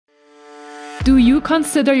Do you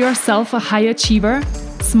consider yourself a high achiever?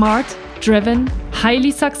 Smart, driven,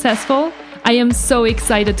 highly successful? I am so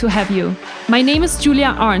excited to have you. My name is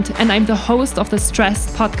Julia Arndt and I'm the host of the Stressed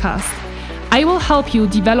Podcast. I will help you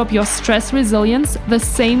develop your stress resilience the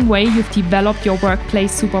same way you've developed your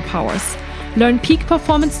workplace superpowers. Learn peak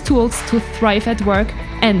performance tools to thrive at work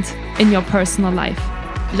and in your personal life.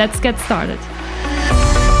 Let's get started.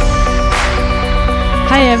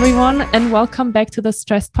 Hi, everyone, and welcome back to the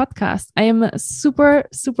Stressed Podcast. I am super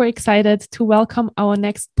excited to welcome our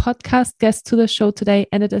next podcast guest to the show today,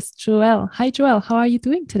 and it is Joel. Hi, Joel. How are you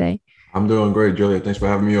doing today? I'm doing great, Julia. Thanks for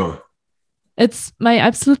having me on. It's my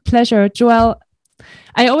absolute pleasure. Joel,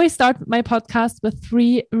 I always start my podcast with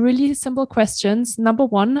three really simple questions. Number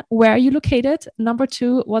one, where are you located? Number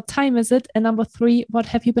two, what time is it? And number three, what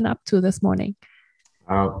have you been up to this morning?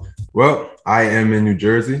 Well, I am in New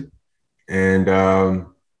Jersey. And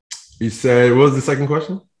you said, what was the second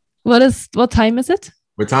question? What time is it?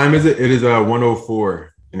 What time is it? It is 1:04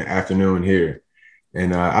 in the afternoon here.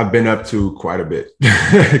 And I've been up to quite a bit,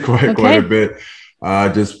 quite a bit.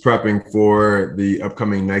 Just prepping for the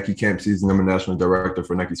upcoming Nike camp season. I'm a national director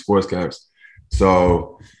for Nike Sports Camps.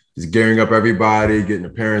 So just gearing up everybody, getting the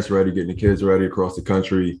parents ready, getting the kids ready across the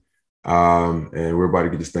country. And we're about to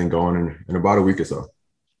get this thing going in about a week or so.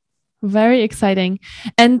 Very exciting.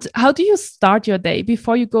 And how do you start your day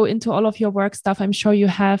before you go into all of your work stuff? I'm sure you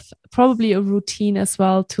have probably a routine as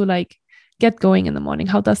well to get going in the morning.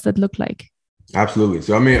 How does that look like? Absolutely.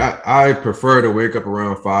 So, I mean, I prefer to wake up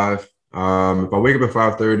around 5. If I wake up at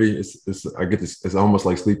 5:30, it's almost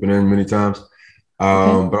like sleeping in many times.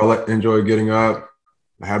 But I enjoy getting up.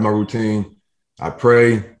 I have my routine. I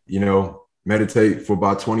pray, meditate for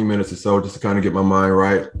about 20 minutes or so just to kind of get my mind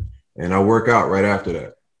right. And I work out right after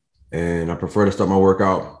that. And I prefer to start my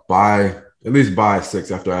workout at least by 6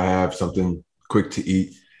 after I have something quick to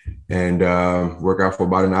eat, and work out for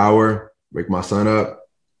about an hour, wake my son up,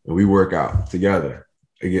 and we work out together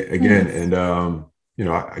again. And,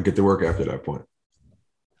 I get to work after that point.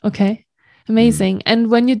 Okay. Amazing. Mm-hmm. And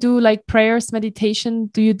when you do prayers, meditation,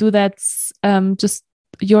 do you do that just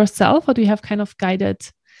yourself, or do you have kind of guided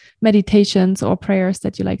meditations or prayers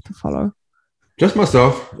that you like to follow? Just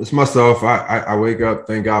myself. It's myself. I wake up,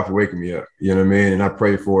 thank God for waking me up. You know what I mean? And I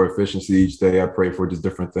pray for efficiency each day. I pray for just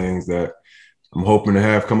different things that I'm hoping to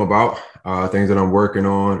have come about, things that I'm working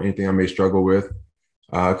on, anything I may struggle with,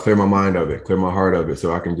 clear my mind of it, clear my heart of it,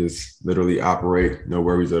 so I can just literally operate, no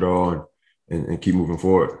worries at all, and keep moving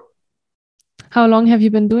forward. How long have you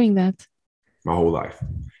been doing that? My whole life.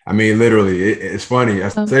 I mean, literally, it's funny. I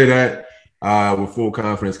say that with full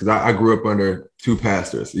confidence because I grew up under 2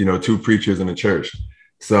 pastors, 2 preachers in the church.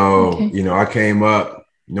 So, I came up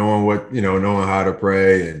knowing knowing how to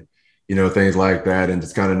pray and, things like that, and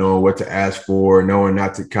just kind of knowing what to ask for, knowing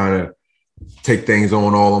not to kind of take things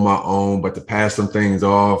on all on my own, but to pass some things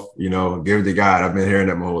off, give it to God. I've been hearing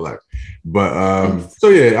that my whole life. But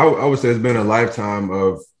I would say it's been a lifetime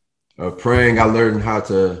of praying. I learned how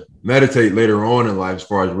to meditate later on in life, as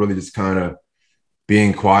far as really just kind of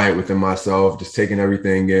being quiet within myself, just taking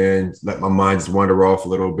everything in, let my mind just wander off a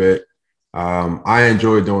little bit. I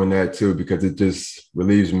enjoy doing that too, because it just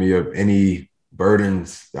relieves me of any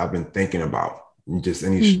burdens that I've been thinking about, and just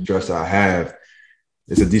any stress I have.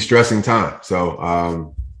 It's a de-stressing time. So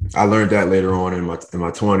I learned that later on in my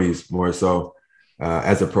 20s, more so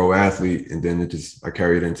as a pro athlete, and then I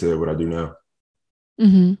carried it into what I do now.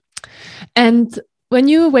 Mm-hmm. And when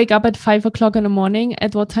you wake up at 5 o'clock in the morning,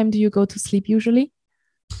 at what time do you go to sleep usually?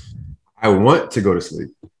 I want to go to sleep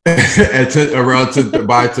around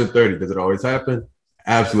by 10:30. Does it always happen?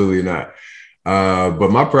 Absolutely not.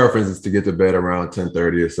 But my preference is to get to bed around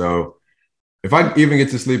 10:30 or so. If I even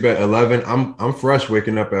get to sleep at 11, I'm fresh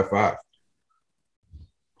waking up at 5.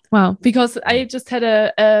 Wow, because I just had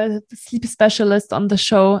a sleep specialist on the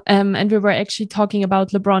show, and we were actually talking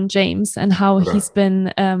about LeBron James and how he's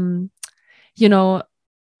been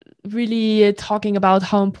really talking about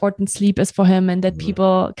how important sleep is for him, and that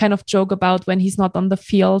people kind of joke about when he's not on the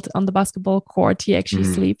field, on the basketball court, he actually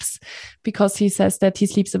sleeps, because he says that he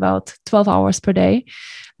sleeps about 12 hours per day.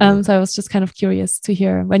 So I was just kind of curious to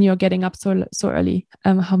hear, when you're getting up so early,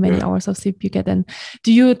 how many hours of sleep you get in.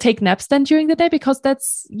 Do you take naps then during the day? Because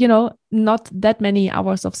that's, not that many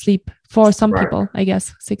hours of sleep for some people, I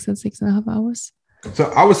guess, 6 and 6.5 hours.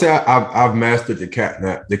 So I would say I've mastered the cat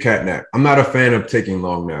nap. I'm not a fan of taking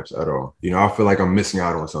long naps at all. I feel like I'm missing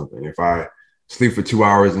out on something if I sleep for 2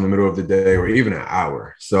 hours in the middle of the day, or even an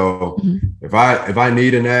hour. So if I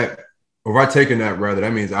need a nap, or if I take a nap rather,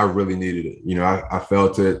 that means I really needed it. I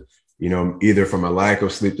felt it, either from a lack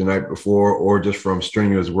of sleep the night before, or just from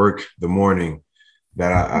strenuous work the morning.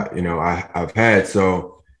 that I've had.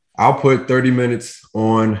 So I'll put 30 minutes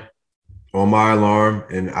on my alarm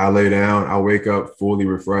and I lay down. I wake up fully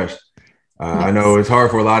refreshed. I know it's hard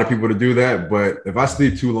for a lot of people to do that, but if I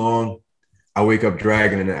sleep too long, I wake up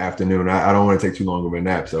dragging in the afternoon. I don't want to take too long of a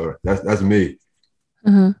nap. So that's me.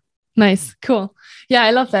 Uh-huh. Nice. Cool. Yeah,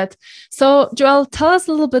 I love that. So, Joel, tell us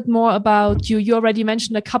a little bit more about you. You already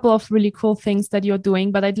mentioned a couple of really cool things that you're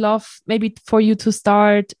doing, but I'd love maybe for you to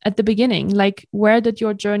start at the beginning. Like, where did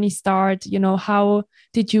your journey start? You know, how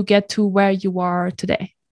did you get to where you are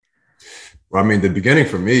today? Well, I mean, the beginning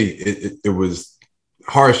for me, it was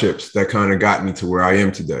hardships that kind of got me to where I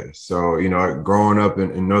am today. So, growing up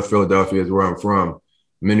in North Philadelphia is where I'm from.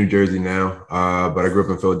 I'm in New Jersey now, but I grew up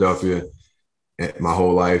in Philadelphia my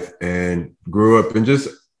whole life and grew up in just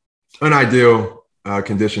unideal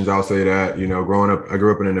conditions. I'll say that, growing up, I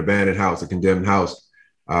grew up in an abandoned house, a condemned house,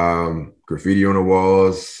 graffiti on the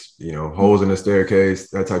walls, holes in the staircase,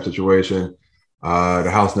 that type of situation. The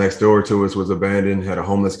house next door to us was abandoned, had a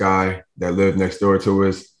homeless guy that lived next door to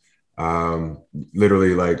us.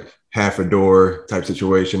 Literally like half a door type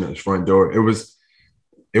situation, his front door.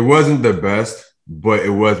 It wasn't the best, but it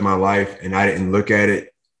was my life. And I didn't look at it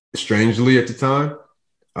strangely at the time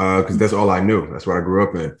because that's all I knew. That's what I grew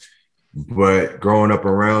up in. But growing up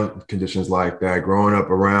around conditions like that, growing up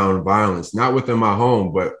around violence, not within my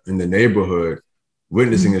home, but in the neighborhood,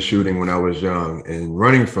 witnessing a shooting when I was young and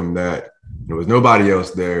running from that, there was nobody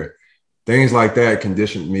else there. Things like that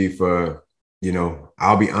conditioned me for,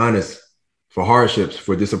 I'll be honest, for hardships,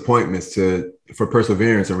 for disappointments, for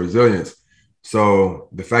perseverance and resilience. So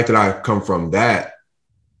the fact that I come from that,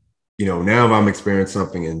 now if I'm experiencing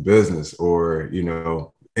something in business or,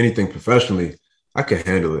 anything professionally, I can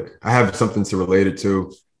handle it. I have something to relate it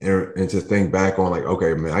to and to think back on like,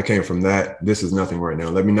 okay, man, I came from that. This is nothing right now.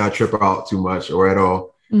 Let me not trip out too much or at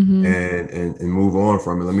all and move on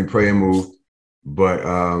from it. Let me pray and move. But,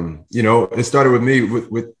 it started with me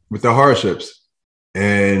with the hardships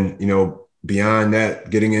and, beyond that,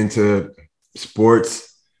 getting into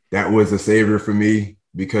sports, that was a savior for me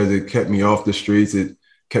because it kept me off the streets. It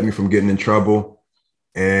kept me from getting in trouble.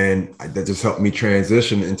 And that just helped me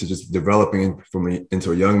transition into just developing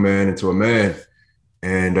into a young man, into a man.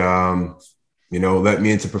 And, led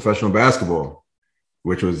me into professional basketball,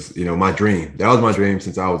 which was, my dream. That was my dream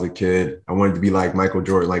since I was a kid. I wanted to be like Michael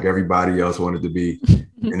Jordan, like everybody else wanted to be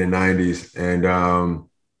in the 90s. And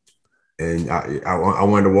I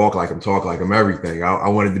wanted to walk like him, talk like him, everything. I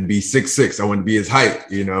wanted to be 6'6". I wanted to be his height,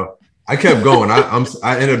 I kept going.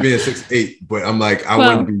 I ended up being 6'8", but I'm like, I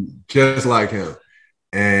wanted to be just like him.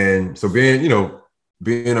 And so being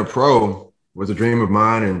a pro was a dream of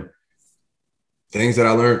mine, and things that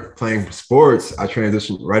I learned playing sports, I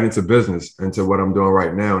transitioned right into business, into what I'm doing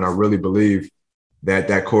right now. And I really believe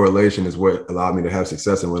that correlation is what allowed me to have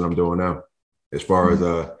success in what I'm doing now, as far as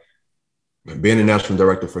being a national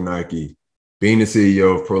director for Nike, being the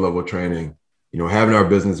CEO of Pro Level Training, having our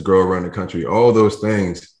business grow around the country, all those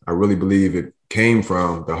things, I really believe it came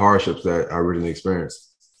from the hardships that I originally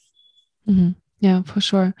experienced. Mm-hmm. Yeah, for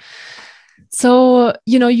sure. So,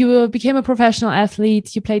 you became a professional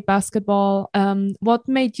athlete, you played basketball. What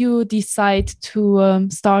made you decide to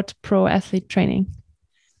start pro athlete training?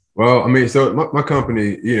 Well, I mean, so my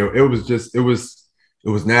company, it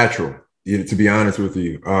was natural, to be honest with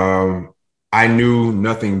you. I knew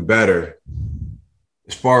nothing better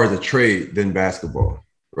as far as a trade than basketball,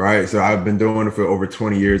 right? So I've been doing it for over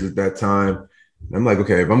 20 years at that time. And I'm like,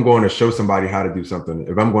 okay, if I'm going to show somebody how to do something,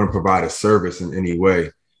 if I'm going to provide a service in any way,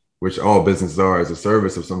 which all businesses are, as a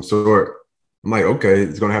service of some sort, I'm like, okay,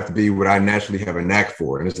 it's going to have to be what I naturally have a knack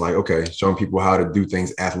for. And it's like, okay, showing people how to do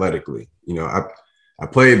things athletically. I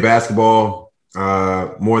played basketball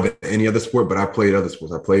more than any other sport, but I played other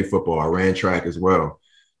sports. I played football. I ran track as well.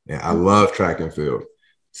 And I love track and field.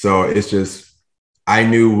 So it's just, I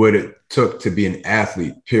knew what it took to be an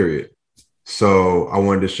athlete, period. So I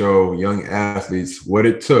wanted to show young athletes what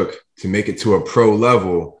it took to make it to a pro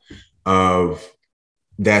level of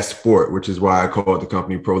that sport, which is why I called the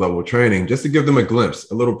company Pro Level Training, just to give them a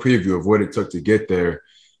glimpse, a little preview of what it took to get there.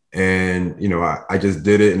 And, I just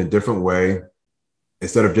did it in a different way.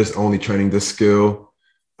 Instead of just only training the skill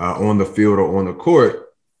on the field or on the court,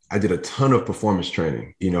 I did a ton of performance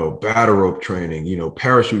training, battle rope training,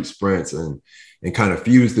 parachute sprints, and kind of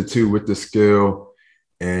fused the two with the skill.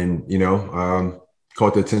 And,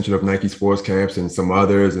 caught the attention of Nike Sports Camps and some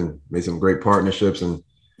others, and made some great partnerships. And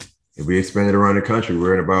we expanded around the country.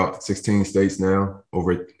 We're in about 16 states now,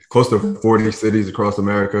 over close to 40 cities across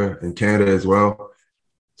America and Canada as well.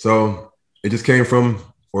 So it just came from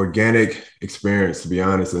organic experience, to be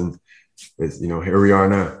honest. And it's, here we are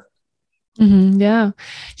now. Yeah.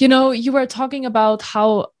 You were talking about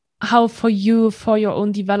how for you, for your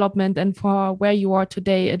own development and for where you are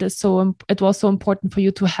today, it was so important for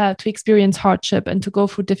you to experience hardship and to go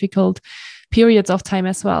through difficult periods of time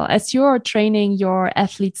as well. As you're training your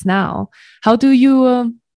athletes now, how do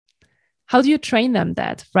you train them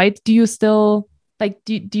that, right? Do you still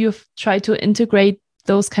do you try to integrate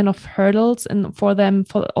those kind of hurdles and for them,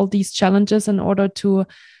 for all these challenges, in order to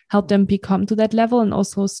help them become to that level and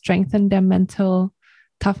also strengthen their mental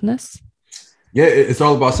toughness? Yeah, it's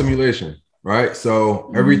all about simulation, right?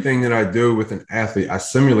 So everything that I do with an athlete, I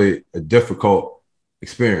simulate a difficult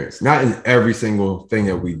experience, not in every single thing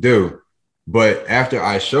that we do, but after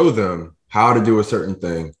I show them how to do a certain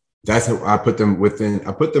thing, that's how I put them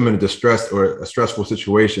in a distressed or a stressful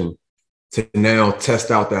situation to now test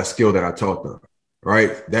out that skill that I taught them,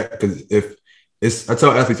 right? That because I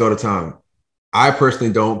tell athletes all the time, I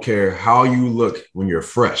personally don't care how you look when you're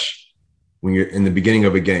fresh, when you're in the beginning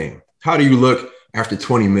of a game. How do you look after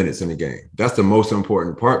 20 minutes in a game? That's the most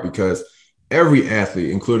important part, because every athlete,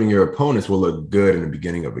 including your opponents, will look good in the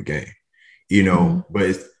beginning of a game,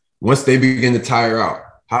 but once they begin to tire out,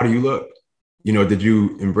 how do you look? Did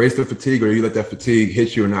you embrace the fatigue, or did you let that fatigue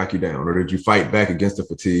hit you and knock you down? Or did you fight back against the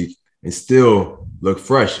fatigue and still look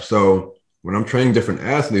fresh? So when I'm training different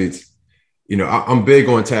athletes, I'm big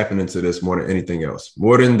on tapping into this more than anything else,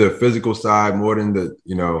 more than the physical side, more than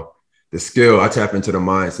the skill. I tap into the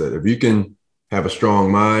mindset. If you can have a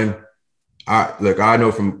strong mind, I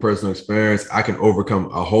know from personal experience, I can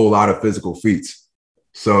overcome a whole lot of physical feats.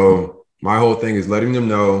 So my whole thing is letting them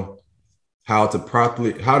know how to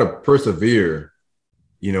persevere,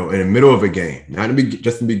 in the middle of a game, not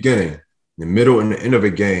just in the beginning, in the middle and the end of a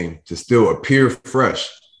game, to still appear fresh,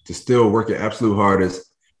 to still work your absolute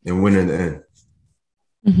hardest and win in the end.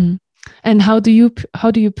 Mm-hmm. And how do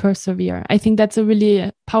you persevere? I think that's a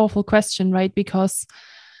really powerful question, right? Because,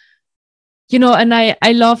 and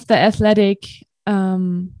I love the athletic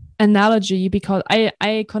analogy, because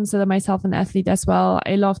I consider myself an athlete as well.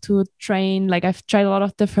 I love to train. Like, I've tried a lot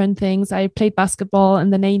of different things. I played basketball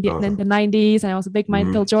in the 90s, and I was a big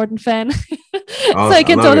Michael Jordan fan. So I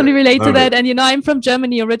can totally relate to that. And, I'm from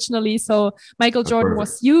Germany originally. So Michael Jordan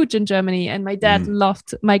was huge in Germany, and my dad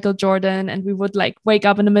loved Michael Jordan. And we would wake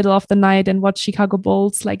up in the middle of the night and watch Chicago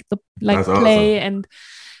Bulls, play. Awesome. And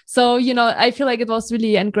so, I feel like it was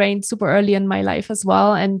really ingrained super early in my life as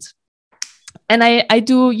well. And I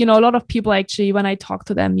do, a lot of people actually, when I talk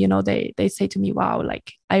to them, they say to me, wow,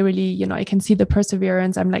 I really, I can see the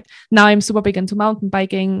perseverance. I'm now I'm super big into mountain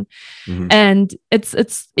biking. And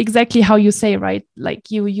it's exactly how you say, right?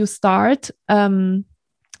 You start, I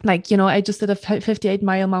just did a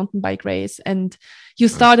 58-mile mountain bike race, and you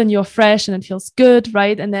start and you're fresh and it feels good,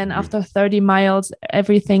 right? And then after 30 miles,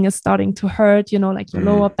 everything is starting to hurt, your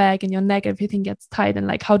lower back and your neck, everything gets tight.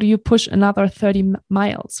 And how do you push another 30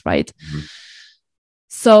 miles, right?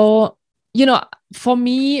 So, for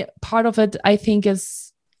me, part of it, I think,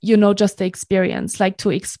 is, just the experience, to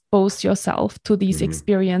expose yourself to these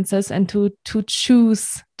experiences, and to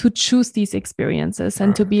choose these experiences,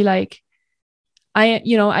 and to be I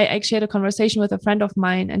actually had a conversation with a friend of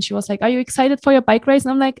mine, and she was like, are you excited for your bike race?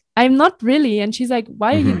 And I'm like, I'm not really. And she's like,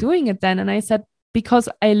 why are you doing it then? And I said, because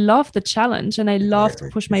I love the challenge, and I love to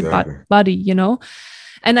push my body,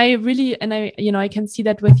 and I really, I can see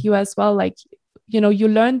that with you as well. You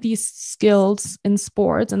learn these skills in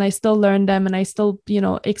sports, and I still learn them, and I still,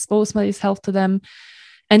 expose myself to them.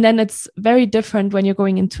 And then it's very different when you're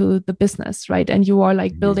going into the business, right? And you are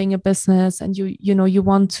building a business, and you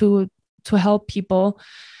want to help people.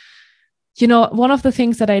 One of the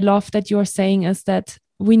things that I love that you're saying is that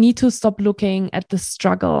we need to stop looking at the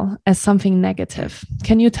struggle as something negative.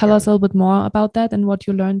 Can you tell us a little bit more about that and what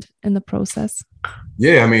you learned in the process?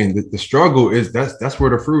 Yeah, I mean, the struggle is that's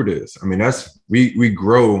where the fruit is. I mean, we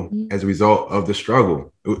grow as a result of the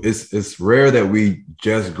struggle. It's rare that we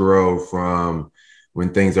just grow from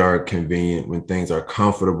when things are convenient, when things are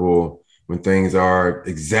comfortable, when things are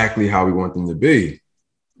exactly how we want them to be.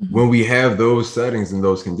 When we have those settings and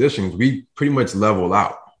those conditions, we pretty much level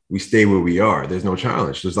out. We stay where we are. There's no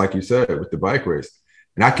challenge, just like you said with the bike race.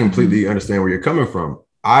 And I completely understand where you're coming from.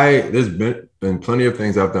 There's been plenty of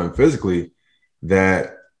things I've done physically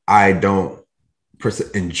that I don't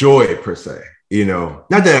enjoy per se. Not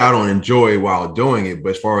that I don't enjoy while doing it, but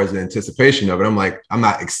as far as the anticipation of it, I'm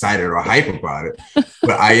not excited or hype about it.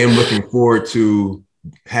 But I am looking forward to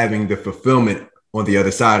having the fulfillment on the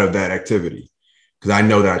other side of that activity, because I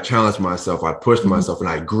know that I challenged myself, I pushed myself, and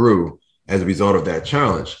I grew as a result of that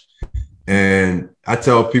challenge. And I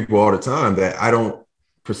tell people all the time that I don't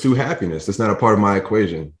pursue happiness. It's not a part of my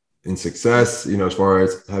equation. in success, you know, as far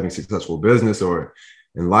as having successful business or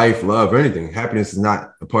in life, love, or anything. Happiness is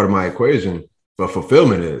not a part of my equation, but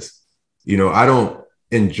fulfillment is. You know, I don't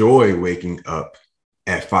enjoy waking up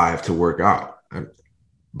at 5 to work out,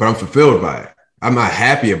 but I'm fulfilled by it. I'm not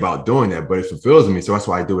happy about doing that, but it fulfills me. So that's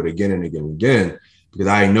why I do it again and again and again, because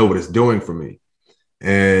I know what it's doing for me.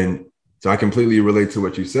 And so I completely relate to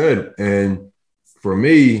what you said. And for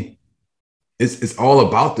me, it's all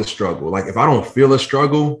about the struggle. Like if I don't feel a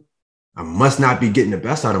struggle, I must not be getting the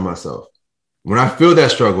best out of myself. When I feel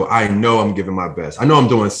that struggle, I know I'm giving my best. I know I'm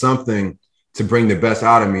doing something to bring the best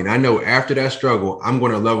out of me. And I know after that struggle, I'm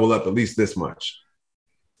going to level up at least this much.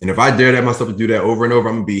 And if I dare myself to do that over and over,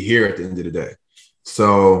 I'm going to be here at the end of the day.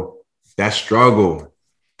 So that struggle,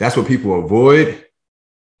 that's what people avoid,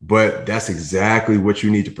 but that's exactly what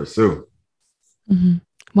you need to pursue. Mm-hmm.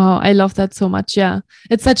 Wow, I love that so much. Yeah.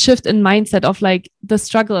 It's that shift in mindset of like the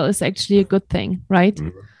struggle is actually a good thing, right?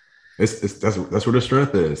 Mm-hmm. That's where the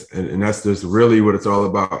strength is. And that's just really what it's all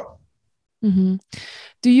about. Mm-hmm.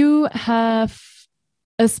 Do you have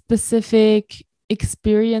a specific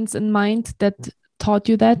experience in mind that taught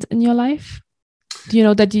you that in your life? Do you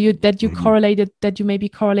know that you mm-hmm. maybe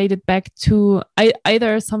correlated back to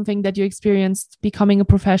either something that you experienced becoming a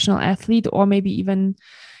professional athlete, or maybe even,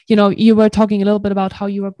 you know, you were talking a little bit about how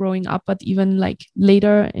you were growing up, but even like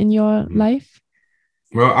later in your mm-hmm. life?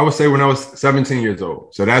 Well, I would say when I was 17 years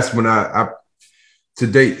old. So that's when I to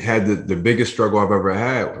date had the biggest struggle I've ever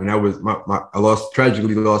had. And that was I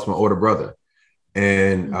tragically lost my older brother.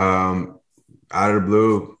 And out of the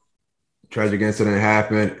blue, tragic incident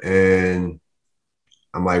happened. And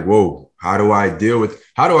I'm like, whoa, how do I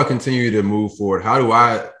continue to move forward? How do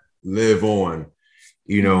I live on,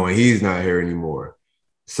 you know, and he's not here anymore.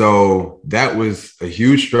 So that was a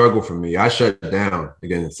huge struggle for me. I shut down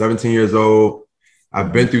again, 17 years old.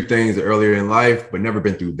 I've been through things earlier in life, but never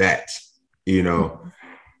been through that, you know?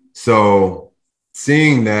 So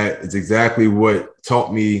seeing that is exactly what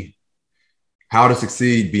taught me how to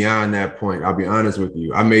succeed beyond that point. I'll be honest with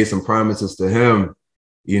you. I made some promises to him,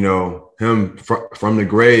 you know, him from the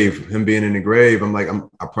grave, him being in the grave. I'm like,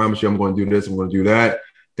 I promise you, I'm going to do this. I'm going to do that.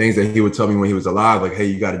 Things that he would tell me when he was alive, like, hey,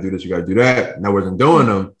 you got to do this, you got to do that. And I wasn't doing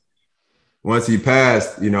them. Once he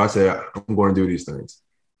passed, you know, I said, I'm going to do these things.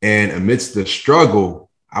 And amidst the struggle,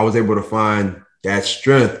 I was able to find that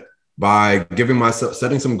strength by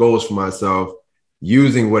setting some goals for myself,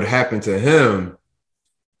 using what happened to him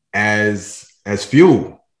as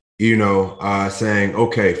fuel, you know, saying,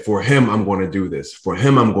 okay, for him, I'm going to do this. For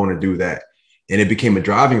him, I'm going to do that. And it became a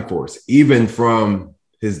driving force, even from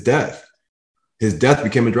his death. His death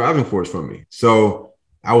became a driving force for me. So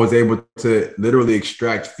I was able to literally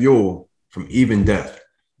extract fuel from even death.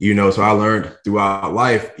 You know, so I learned throughout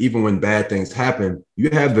life, even when bad things happen, you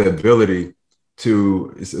have the ability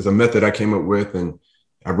to, it's a method I came up with, and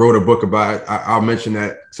I wrote a book about it. I'll mention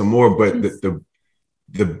that some more, but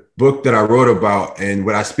the book that I wrote about and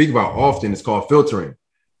what I speak about often is called filtering.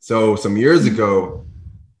 So some years ago,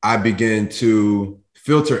 I began to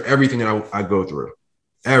filter everything that I go through,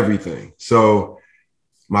 everything. So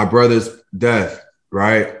my brother's death,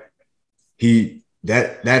 right?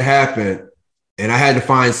 That happened. And I had to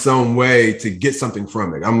find some way to get something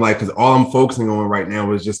from it. I'm like, because all I'm focusing on right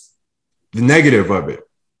now is just the negative of it.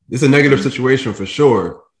 It's a negative situation for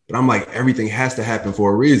sure. But I'm like, everything has to happen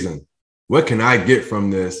for a reason. What can I get from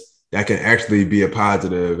this that can actually be a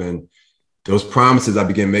positive? And those promises I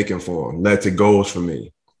began making for him led to goals for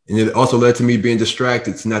me. And it also led to me being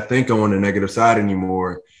distracted to not think on the negative side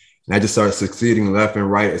anymore. And I just started succeeding left and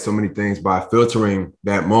right at so many things by filtering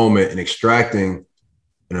that moment and extracting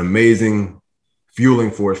an amazing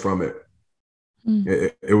fueling force from it.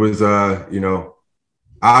 It was, you know,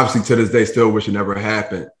 obviously to this day, still wish it never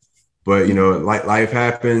happened, but you know, life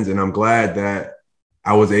happens, and I'm glad that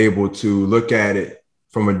I was able to look at it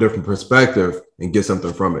from a different perspective and get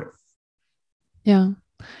something from it. Yeah.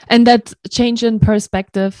 And that change in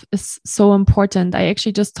perspective is so important. I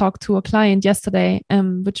actually just talked to a client yesterday,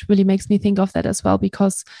 which really makes me think of that as well,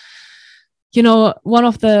 because, you know, one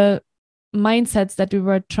of the mindsets that we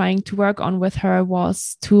were trying to work on with her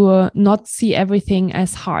was to not see everything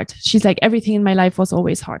as hard. She's like, everything in my life was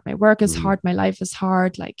always hard. My work is hard. My life is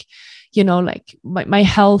hard. Like, you know, like my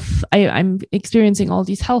health, I'm experiencing all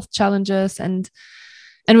these health challenges. And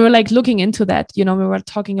we were like looking into that, you know, we were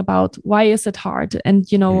talking about why is it hard? And,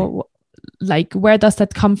 you know, like, where does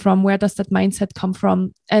that come from? Where does that mindset come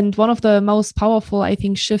from? And one of the most powerful, I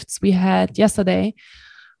think, shifts we had yesterday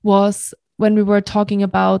was when we were talking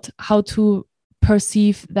about how to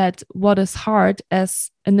perceive that what is hard as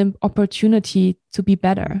an opportunity to be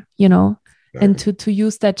better, you know, and to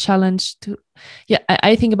use that challenge to,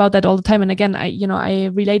 I think about that all the time. And again, I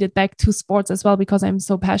relate it back to sports as well, because I'm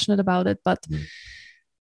so passionate about it, but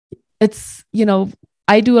it's,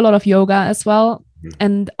 I do a lot of yoga as well.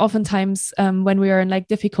 And oftentimes when we are in like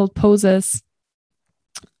difficult poses,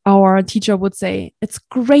 our teacher would say, it's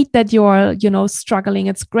great that you're, struggling.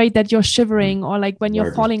 It's great that you're shivering, or like when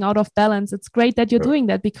you're falling out of balance, it's great that you're doing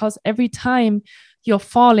that, because every time you're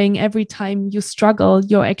falling, every time you struggle,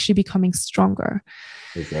 you're actually becoming stronger.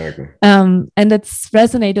 Exactly. And it's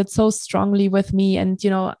resonated so strongly with me. And,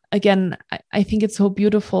 again, I think it's so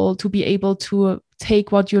beautiful to be able to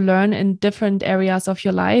take what you learn in different areas of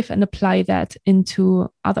your life and apply that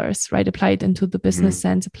into others, right? Apply it into the business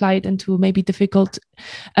sense, apply it into maybe difficult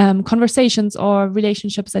conversations or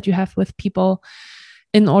relationships that you have with people,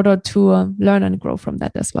 in order to learn and grow from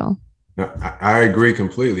that as well. I agree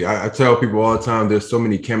completely. I tell people all the time, there's so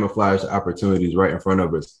many camouflage opportunities right in front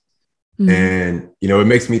of us. And, it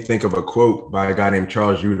makes me think of a quote by a guy named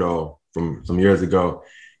Charles Udall from some years ago.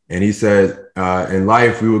 And he said, in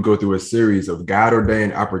life, we will go through a series of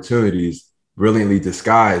God-ordained opportunities brilliantly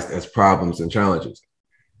disguised as problems and challenges.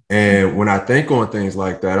 And when I think on things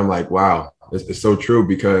like that, I'm like, wow, it's so true,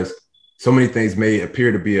 because so many things may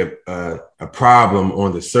appear to be a problem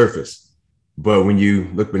on the surface. But when you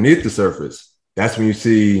look beneath the surface, that's when you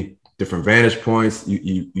see different vantage points.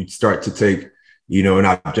 You start to take,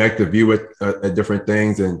 an objective view at different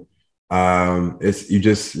things. And you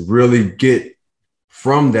just really get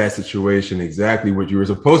from that situation exactly what you were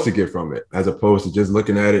supposed to get from it, as opposed to just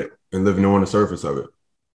looking at it and living on the surface of it.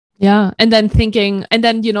 Yeah. And then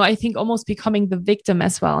I think almost becoming the victim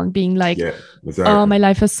as well, and being like, exactly. Oh, my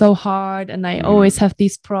life is so hard and I always have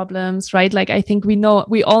these problems, right? Like, I think we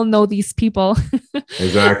all know these people.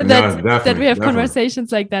 Exactly. that we have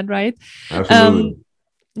conversations like that, right? Absolutely.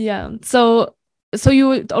 Yeah. So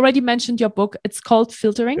you already mentioned your book. It's called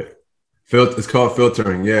Filtering. It's called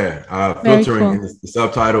Filtering. Yeah. Filtering. Cool. The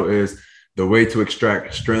subtitle is The Way to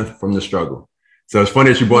Extract Strength from the Struggle. So it's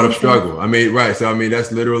funny that you brought up struggle. Right. So,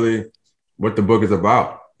 that's literally what the book is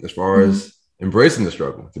about, as far as embracing the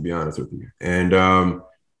struggle, to be honest with you. And,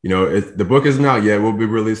 the book isn't out yet. We'll be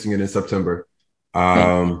releasing it in September.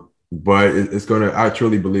 But it's I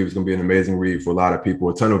truly believe it's going to be an amazing read for a lot of people.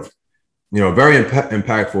 A ton of, very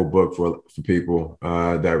impactful book for people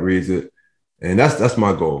that reads it. And that's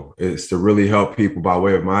my goal, is to really help people by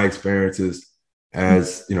way of my experiences.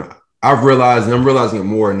 As, I've realized, and I'm realizing it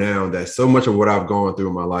more now, that so much of what I've gone through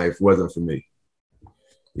in my life wasn't for me.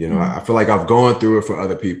 I feel like I've gone through it for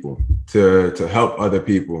other people, to help other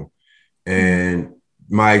people. And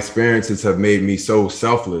my experiences have made me so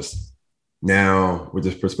selfless. Now, with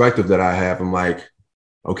this perspective that I have, I'm like,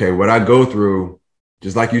 okay, what I go through,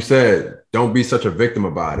 just like you said, don't be such a victim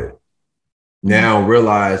about it. Now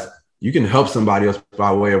realize you can help somebody else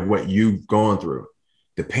by way of what you've gone through,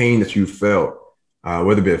 the pain that you felt,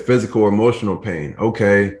 whether it be a physical or emotional pain.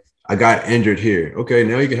 Okay, I got injured here. Okay,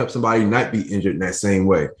 now you can help somebody not be injured in that same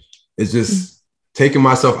way. It's just taking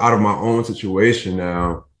myself out of my own situation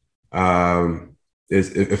now.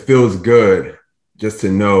 It feels good just to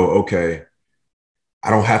know, okay, I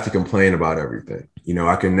don't have to complain about everything.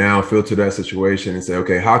 I can now filter that situation and say,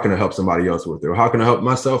 okay, how can I help somebody else with it? Or how can I help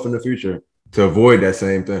myself in the future to avoid that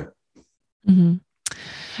same thing? Mm-hmm.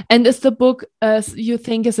 And is the book, you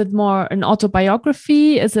think, is it more an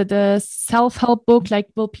autobiography? Is it a self-help book? Like,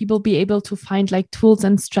 will people be able to find like tools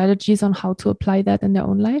and strategies on how to apply that in their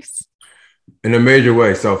own lives? In a major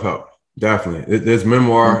way, self-help, definitely. There's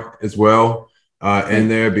memoir as well in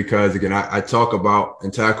there, because again, I talk about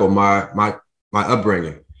and tackle my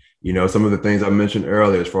upbringing. Some of the things I mentioned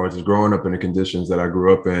earlier, as far as growing up in the conditions that I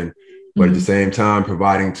grew up in, but at the same time,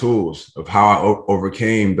 providing tools of how I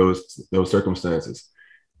overcame those circumstances.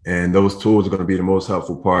 And those tools are going to be the most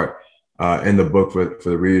helpful part in the book for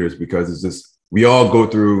the readers, because it's just, we all go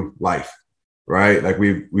through life, right? Like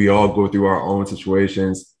we all go through our own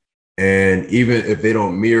situations. And even if they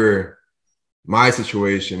don't mirror my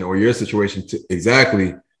situation or your situation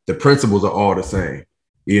exactly, the principles are all the same.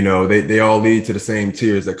 They all lead to the same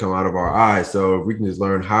tears that come out of our eyes. So if we can just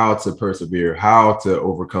learn how to persevere, how to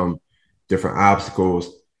overcome different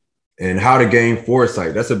obstacles, and how to gain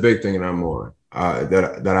foresight. That's a big thing that I'm on,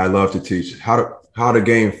 that I love to teach, how to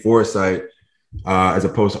gain foresight, as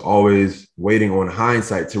opposed to always waiting on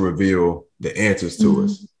hindsight to reveal the answers to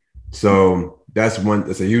us. So that's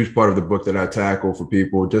a huge part of the book that I tackle for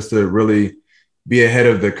people, just to really be ahead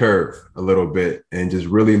of the curve a little bit, and just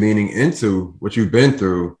really leaning into what you've been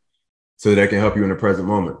through so that can help you in the present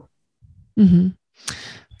moment.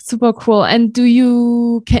 Super cool. And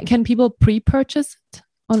can people pre-purchase it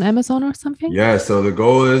on Amazon or something? Yeah. So the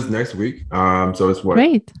goal is next week. So it's what?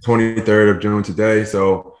 Great. 23rd of June today.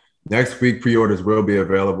 So next week, pre-orders will be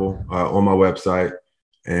available on my website.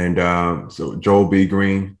 And so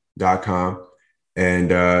joelbgreen.com.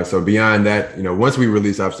 And so beyond that, once we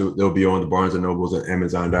release, obviously they'll be on the Barnes and Nobles and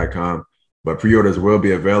Amazon.com. But pre-orders will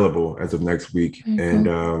be available as of next week. And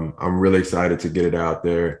I'm really excited to get it out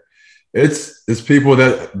there. It's people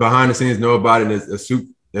that behind the scenes know about it and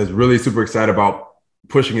is really super excited about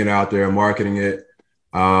pushing it out there and marketing it.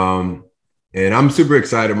 And I'm super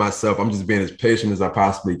excited myself. I'm just being as patient as I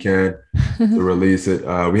possibly can to release it.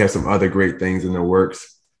 We have some other great things in the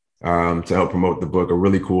works to help promote the book. A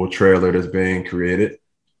really cool trailer that's being created,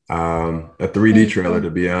 a 3D trailer to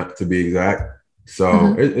be exact.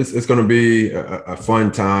 So it's going to be a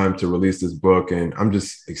fun time to release this book. And I'm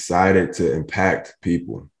just excited to impact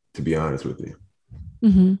people, to be honest with you.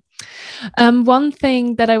 One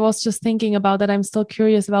thing that I was just thinking about that I'm still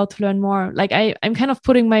curious about to learn more, like I'm kind of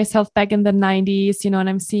putting myself back in the 90s, and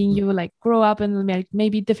I'm seeing you like grow up in like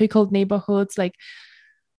maybe difficult neighborhoods. Like,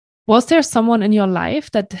 was there someone in your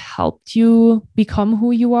life that helped you become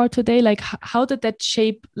who you are today? Like, how did that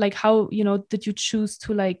shape, like how, did you choose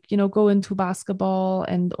to like, go into basketball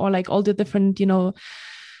or like all the different,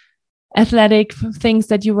 athletic things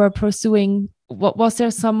that you were pursuing? Was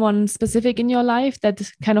there someone specific in your life that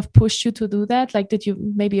kind of pushed you to do that? Like, did you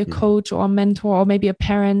maybe a coach or a mentor or maybe a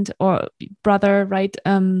parent or brother, right?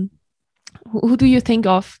 Who do you think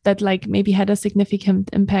of that like maybe had a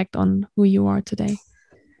significant impact on who you are today?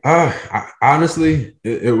 Honestly,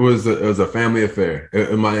 it was a family affair.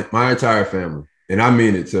 My entire family, and I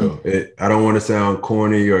mean it too. I don't want to sound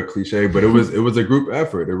corny or cliche, but it was a group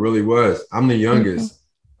effort. It really was. I'm the youngest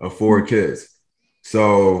of 4 kids,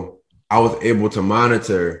 so I was able to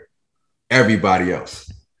monitor everybody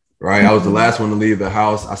else. Right, I was the last one to leave the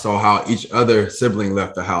house. I saw how each other sibling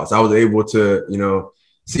left the house. I was able to,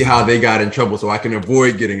 see how they got in trouble, so I can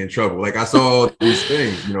avoid getting in trouble. Like I saw all these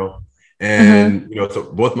things, And,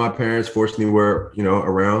 so both my parents fortunately were,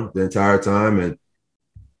 around the entire time. And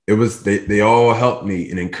it was, they all helped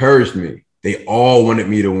me and encouraged me. They all wanted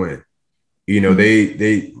me to win.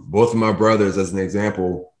 They both of my brothers, as an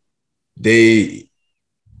example, they,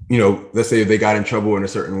 let's say if they got in trouble in a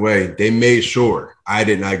certain way, they made sure I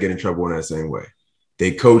did not get in trouble in that same way.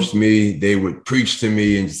 They coached me. They would preach to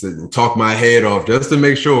me and talk my head off just to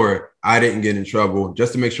make sure I didn't get in trouble,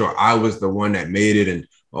 just to make sure I was the one that made it. And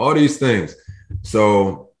all these things.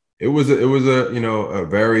 So it was a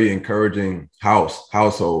very encouraging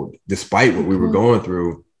household, despite what we were going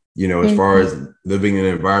through, as far as living in the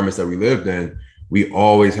environments that we lived in. We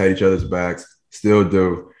always had each other's backs, still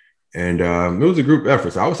do. And it was a group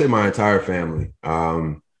effort. So I would say my entire family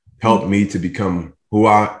helped me to become who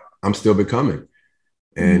I'm still becoming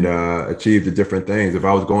and achieve the different things. If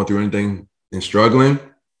I was going through anything and struggling,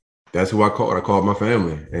 that's who I called. I called my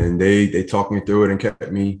family, and they talked me through it and kept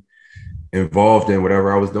me involved in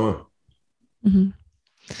whatever I was doing.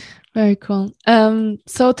 Very cool.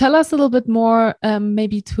 So tell us a little bit more,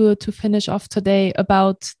 maybe to finish off today,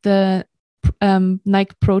 about the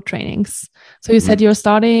Nike Pro trainings. So you said you're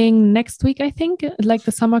starting next week, I think, like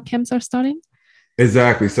the summer camps are starting?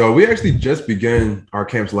 Exactly. So we actually just began our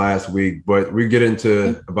camps last week, but we get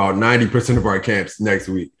into about 90% of our camps next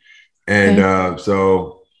week. And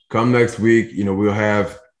so come next week, we'll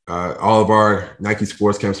have all of our Nike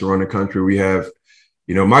sports camps around the country. We have,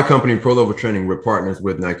 my company, Pro Level Training, we're partners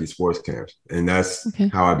with Nike sports camps. And that's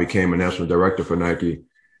how I became a national director for Nike.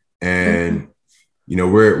 And,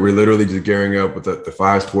 we're literally just gearing up with the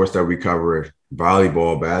 5 sports that we cover: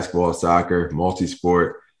 volleyball, basketball, soccer,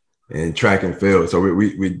 multi-sport, and track and field. So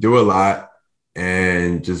we do a lot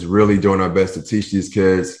and just really doing our best to teach these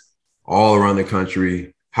kids all around the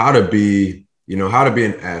country how to be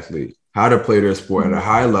an athlete, how to play their sport at a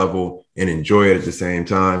high level and enjoy it at the same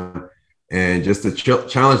time, and just to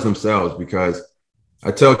challenge themselves. Because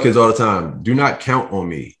I tell kids all the time, do not count on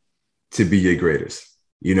me to be your greatest.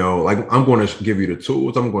 Like I'm going to give you the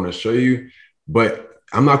tools, I'm going to show you, but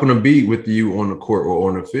I'm not going to be with you on the court or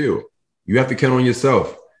on the field. You have to count on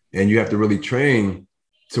yourself, and you have to really train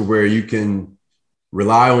to where you can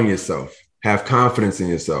rely on yourself, have confidence in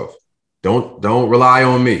yourself. Don't rely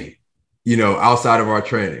on me, outside of our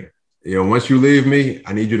training. Once you leave me,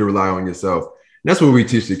 I need you to rely on yourself. And that's what we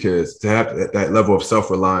teach the kids, to have that level of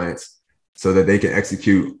self-reliance so that they can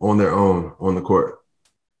execute on their own on the court.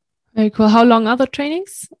 Very cool. How long are the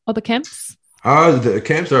trainings or the camps? The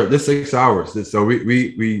camps are 6 hours. So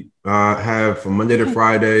we have from Monday to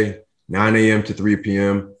Friday, 9 a.m. to 3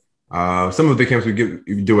 p.m. Some of the camps we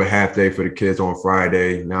do a half day for the kids on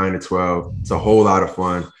Friday, 9 to 12. It's a whole lot of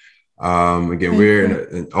fun. Again, we're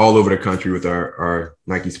in all over the country with our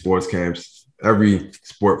Nike sports camps, every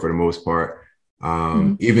sport for the most part.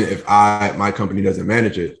 Even if my company doesn't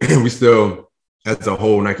manage it, we still, as a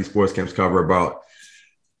whole, Nike sports camps cover about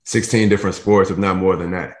 16 different sports, if not more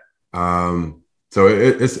than that. So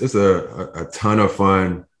it's a ton of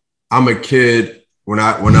fun. I'm a kid when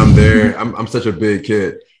I'm there. I'm such a big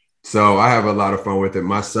kid, so I have a lot of fun with it.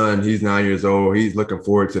 My son, he's 9 years old. He's looking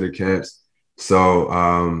forward to the camps.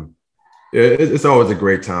 So it's always a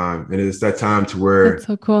great time, and it's that time to where That's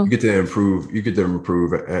so cool. you get to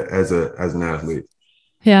improve as an athlete.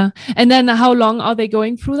 Yeah. And then how long are they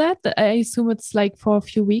going through that? I assume it's like for a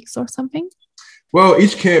few weeks or something. Well,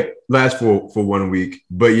 each camp lasts for 1 week,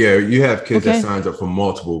 but yeah, you have kids that signs up for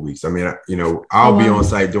multiple weeks. I mean, I'll be on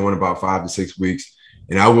site doing about 5 to 6 weeks,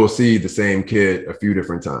 and I will see the same kid a few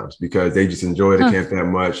different times because they just enjoy the camp that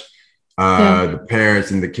much. The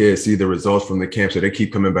parents and the kids see the results from the camp, so they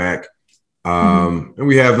keep coming back. And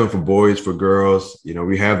we have them for boys, for girls.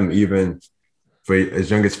 We have them even for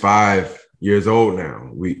as young as 5 years old now.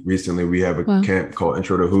 We have a camp called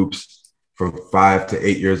Intro to Hoops from 5 to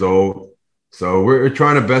 8 years old. So we're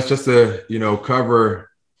trying our best just to, cover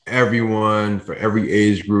everyone for every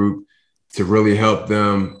age group to really help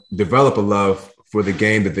them develop a love for the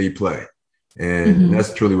game that they play. And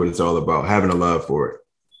that's truly what it's all about, having a love for it.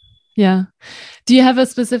 Yeah. Do you have a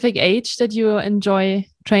specific age that you enjoy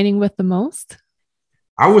training with the most?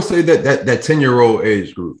 I would say that 10-year-old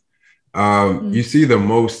age group, you see the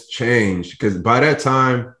most change because by that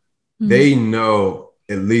time, they know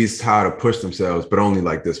at least how to push themselves, but only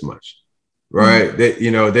like this much. Right.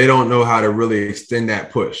 They don't know how to really extend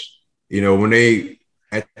that push. When they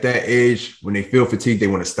at that age, when they feel fatigued, they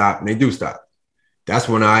want to stop, and they do stop. That's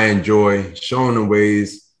when I enjoy showing them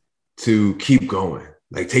ways to keep going.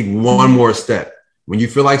 Like take one more step. When you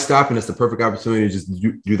feel like stopping, it's the perfect opportunity to just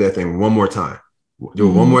do that thing one more time. Do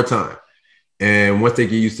it one more time. And once they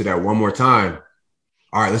get used to that one more time,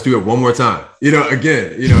 all right, let's do it one more time.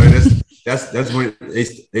 Again, and that's when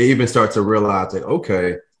they even start to realize that,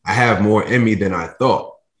 okay, I have more in me than I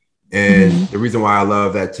thought. And the reason why I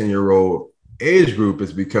love that 10-year-old age group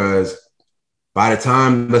is because by the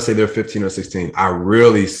time, let's say they're 15 or 16, I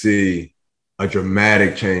really see a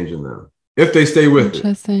dramatic change in them if they stay with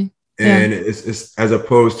it. And it's as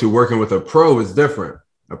opposed to working with a pro, it's different.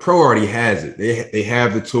 A pro already has it. They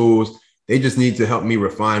have the tools. They just need to help me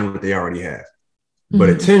refine what they already have. But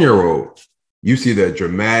a 10-year-old, you see the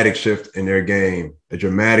dramatic shift in their game, a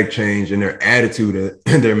dramatic change in their attitude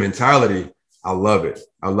and their mentality. I love it.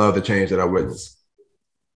 I love the change that I witnessed.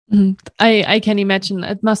 I can imagine.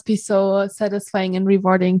 It must be so satisfying and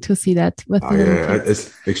rewarding to see that with the little kids.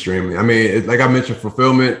 It's extremely. I mean, like I mentioned,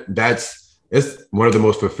 fulfillment, it's one of the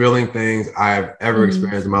most fulfilling things I've ever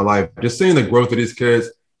experienced in my life. Just seeing the growth of these kids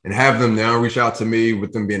and have them now reach out to me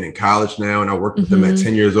with them being in college now. And I worked with them at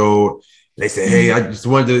 10 years old. They say, hey, I just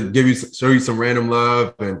wanted to show you some random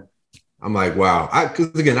love. And I'm like, wow.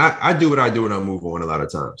 Because again, I do what I do and I move on a lot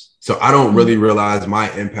of times. So I don't really realize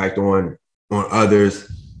my impact on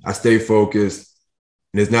others. I stay focused.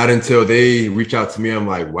 And it's not until they reach out to me, I'm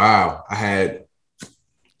like, wow, I had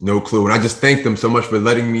no clue. And I just thank them so much for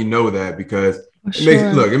letting me know that because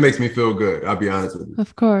it makes me feel good. I'll be honest with you.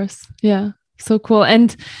 Of course. Yeah. So cool.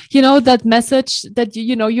 And, that message that,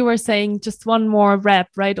 you were saying just one more rep,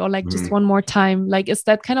 right? Or like just one more time, like, is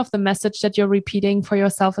that kind of the message that you're repeating for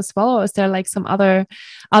yourself as well? Or is there like some other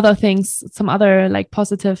things, some other like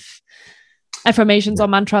positive affirmations or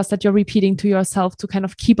mantras that you're repeating to yourself to kind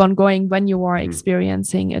of keep on going when you are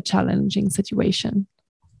experiencing a challenging situation?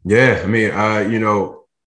 Yeah. I mean,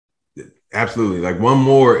 absolutely. Like one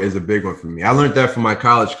more is a big one for me. I learned that from my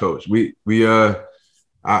college coach.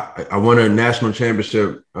 I won a national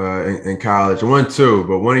championship in college. I won two,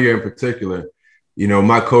 but one year in particular,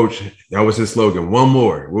 my coach, that was his slogan, one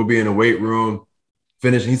more. We'll be in a weight room,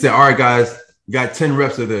 finish. He said, all right, guys, you got 10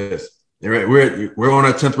 reps of this. We're on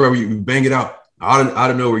our 10th rep. We bang it out.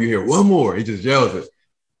 Out of nowhere, you hear one more. He just yells it.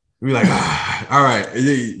 We're like, all right,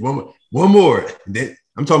 one more.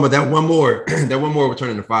 I'm talking about that one more. That one more will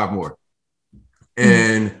turn into 5 more.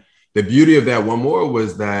 And the beauty of that one more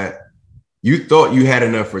was that you thought you had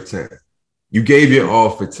enough for 10. You gave your all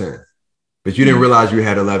for 10, but you didn't realize you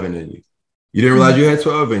had 11 in you. You didn't realize you had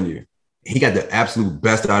 12 in you. He got the absolute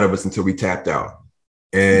best out of us until we tapped out.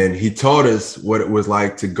 And he taught us what it was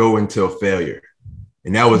like to go until failure.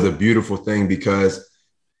 And that was a beautiful thing because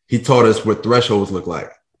he taught us what thresholds look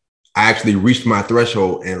like. I actually reached my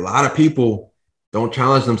threshold, and a lot of people don't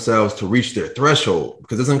challenge themselves to reach their threshold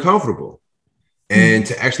because it's uncomfortable. And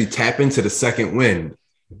to actually tap into the second wind.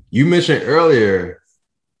 You mentioned earlier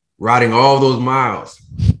riding all those miles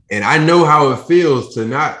And I know how it feels to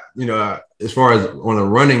not, as far as on the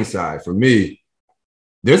running side, for me,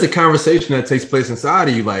 there's a conversation that takes place inside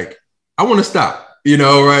of you. Like, I want to stop, right? You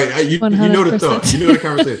know the thought, you know the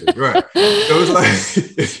conversation, right? So it's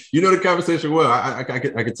like, the conversation well, I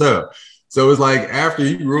could tell. So it's like after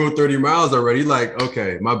you rode 30 miles already, like,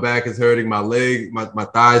 okay, my back is hurting, my leg, my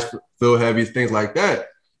thighs feel heavy, things like that.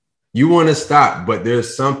 You want to stop, but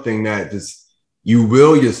there's something that just you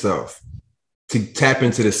will yourself to tap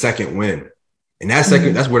into the second win. And that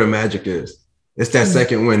second, that's where the magic is. It's that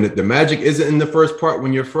second win. The magic isn't in the first part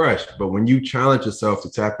when you're fresh, but when you challenge yourself to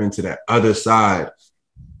tap into that other side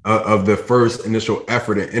of the first initial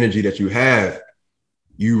effort and energy that you have,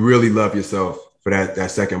 you really love yourself for that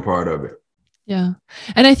second part of it. Yeah.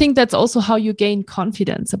 And I think that's also how you gain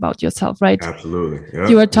confidence about yourself, right? Absolutely. Yep.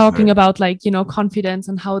 You were talking about confidence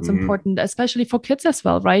and how it's important, especially for kids as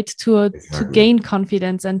well, right? To gain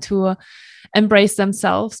confidence and to embrace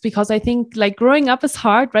themselves, because I think like growing up is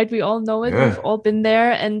hard, right? We all know it. We've all been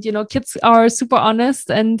there, and kids are super honest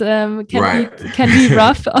and can be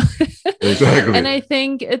rough. Exactly. And I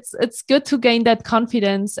think it's good to gain that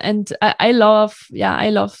confidence. And I love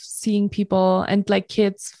seeing people and like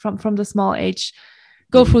kids from the small age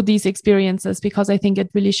go through these experiences, because I think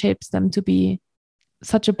it really shapes them to be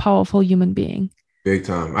such a powerful human being. Big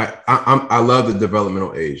time. I love the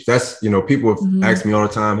developmental age. That's, people have asked me all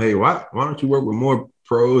the time, hey, why don't you work with more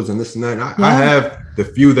pros and this and that? And I have the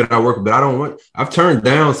few that I work with, but I've turned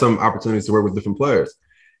down some opportunities to work with different players.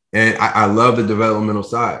 And I love the developmental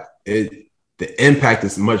side. The impact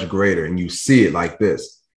is much greater, and you see it like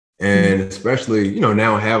this. And especially,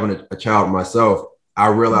 now having a child myself, I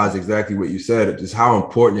realize exactly what you said, just how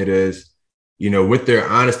important it is, with their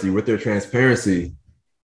honesty, with their transparency.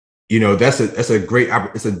 That's a great,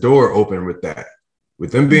 it's a door open with that.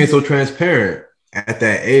 With them being so transparent at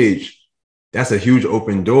that age, that's a huge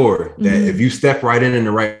open door that if you step right in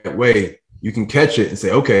the right way, you can catch it and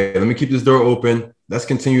say, okay, let me keep this door open. Let's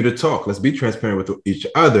continue to talk. Let's be transparent with each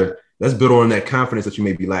other. Let's build on that confidence that you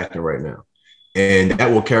may be lacking right now. And that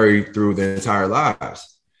will carry through the entire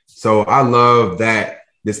lives. So I love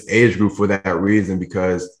this age group for that reason,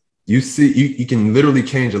 because you can literally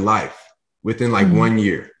change a life within like 1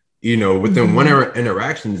 year. Within one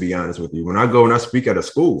interaction, to be honest with you. When I go and I speak at a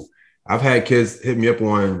school, I've had kids hit me up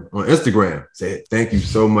on Instagram, say, thank you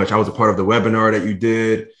so much. I was a part of the webinar that you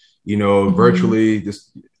did, virtually,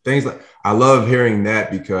 just things like, I love hearing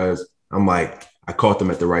that, because I'm like, I caught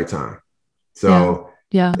them at the right time. So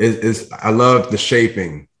I love the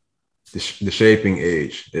shaping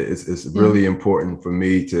age. It's really important for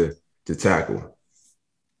me to tackle.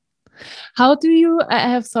 How do you, I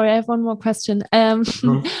have one more question.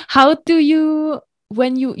 How do you,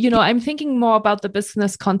 when I'm thinking more about the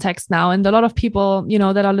business context now, and a lot of people,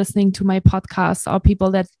 that are listening to my podcast are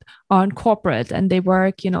people that are in corporate and they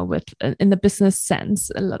work, with in the business sense,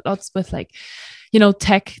 lots with like,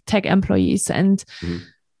 tech employees. And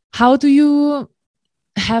how do you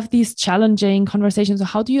have these challenging conversations, or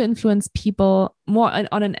how do you influence people more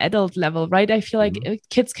on an adult level, right? I feel like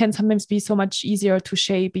kids can sometimes be so much easier to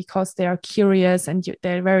shape because they are curious and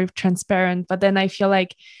they're very transparent. But then I feel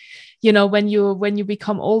like, when you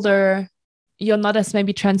become older, you're not as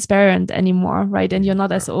maybe transparent anymore, right? And you're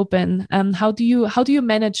not as open. How do you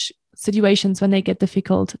manage situations when they get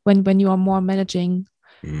difficult, when you are more managing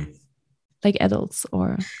like adults?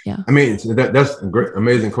 Or I mean, that's a great,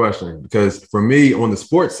 amazing question, because for me on the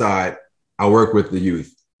sports side, I work with the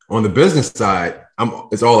youth. On the business side,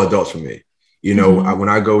 it's all adults for me. When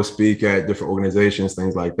I go speak at different organizations,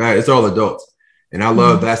 things like that, it's all adults. And I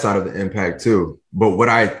love that side of the impact too. But what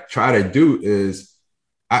I try to do is,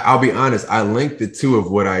 I'll be honest, I link the two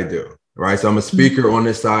of what I do, right? So I'm a speaker on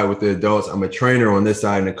this side with the adults. I'm a trainer on this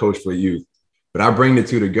side and a coach for youth. But I bring the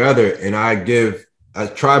two together, and I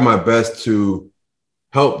try my best to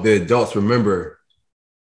help the adults remember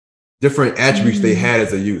different attributes they had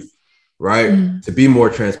as a youth, right? To be more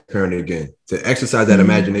transparent again, to exercise that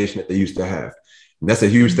imagination that they used to have. And that's a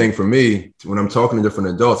huge thing for me. When I'm talking to different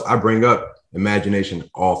adults, I bring up imagination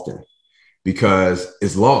often, because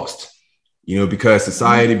it's lost, because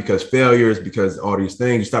society, because failures, because all these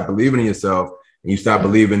things, you stop believing in yourself, and you stop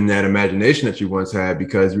believing in that imagination that you once had,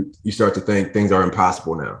 because you start to think things are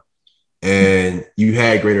impossible now. And you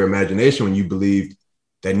had greater imagination when you believed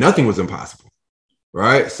that nothing was impossible,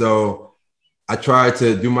 right? So I try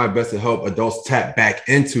to do my best to help adults tap back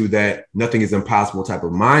into that nothing is impossible type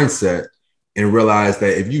of mindset, and realize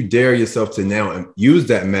that if you dare yourself to now use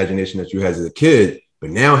that imagination that you had as a kid, but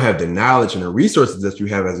now have the knowledge and the resources that you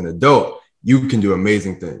have as an adult, you can do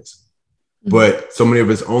amazing things. But so many of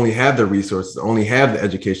us only have the resources, only have the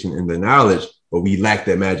education and the knowledge, but we lack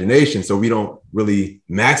the imagination. So we don't really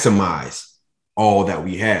maximize all that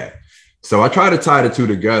we have. So I try to tie the two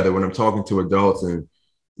together when I'm talking to adults, and,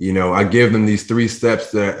 you know, I give them these 3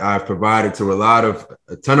 steps that I've provided to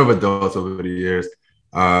a ton of adults over the years,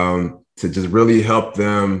 to just really help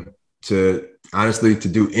them to honestly, to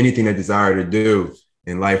do anything they desire to do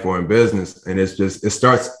in life or in business. And it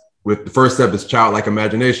starts with, the first step is childlike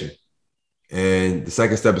imagination. And the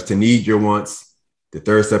second step is to need your wants. The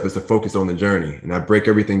third step is to focus on the journey. And I break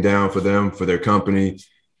everything down for them, for their company.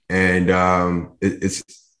 And it's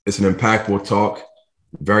an impactful talk,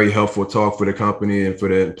 very helpful talk for the company and for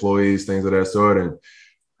the employees, things of that sort. And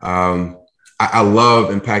I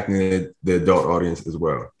love impacting the adult audience as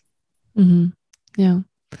well. Mm-hmm. Yeah.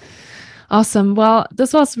 Awesome. Well,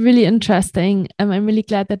 this was really interesting. I'm really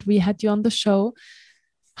glad that we had you on the show.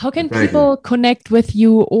 How can people connect with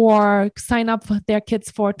you or sign up for their kids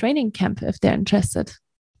for training camp if they're interested?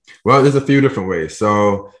 Well, there's a few different ways.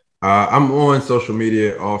 So I'm on social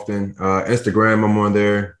media often. Instagram, I'm on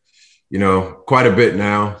there, you know, quite a bit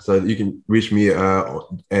now. So you can reach me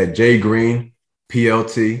at Jay Green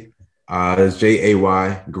PLT. That's Jay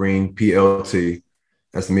Green PLT.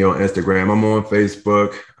 That's me on Instagram. I'm on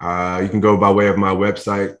Facebook. You can go by way of my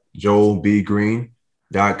website,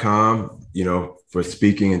 joelbgreen.com, you know, for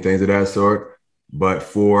speaking and things of that sort. But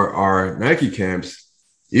for our Nike camps,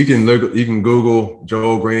 you can Google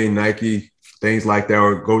Joel Green, Nike, things like that,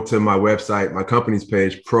 or go to my website, my company's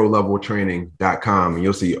page, proleveltraining.com, and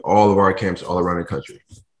you'll see all of our camps all around the country.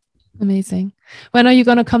 Amazing. When are you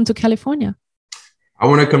going to come to California? I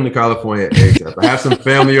want to come to California ASAP. I have some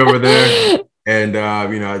family over there, and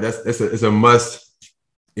you know, it's a must.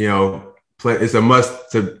 You know, it's a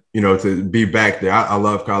must to, you know, to be back there. I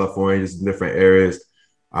love California, just different areas.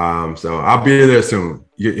 So I'll be there soon.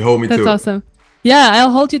 You hold me to it. That's awesome. Yeah, I'll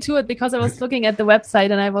hold you to it, because I was looking at the website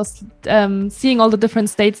and I was seeing all the different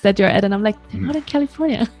states that you're at, and I'm like, they're not in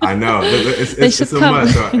California. I know. It's a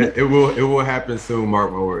must. So it will happen soon.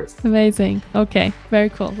 Mark my words. Amazing. Okay, very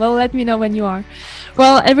cool. Well, let me know when you are.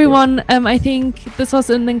 Well, everyone, I think this was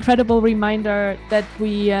an incredible reminder that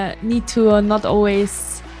we need to not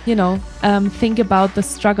always, you know, think about the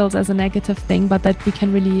struggles as a negative thing, but that we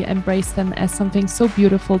can really embrace them as something so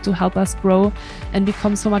beautiful to help us grow and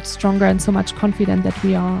become so much stronger and so much confident that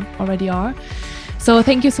we already are. So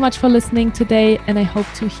thank you so much for listening today, and I hope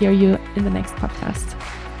to hear you in the next podcast.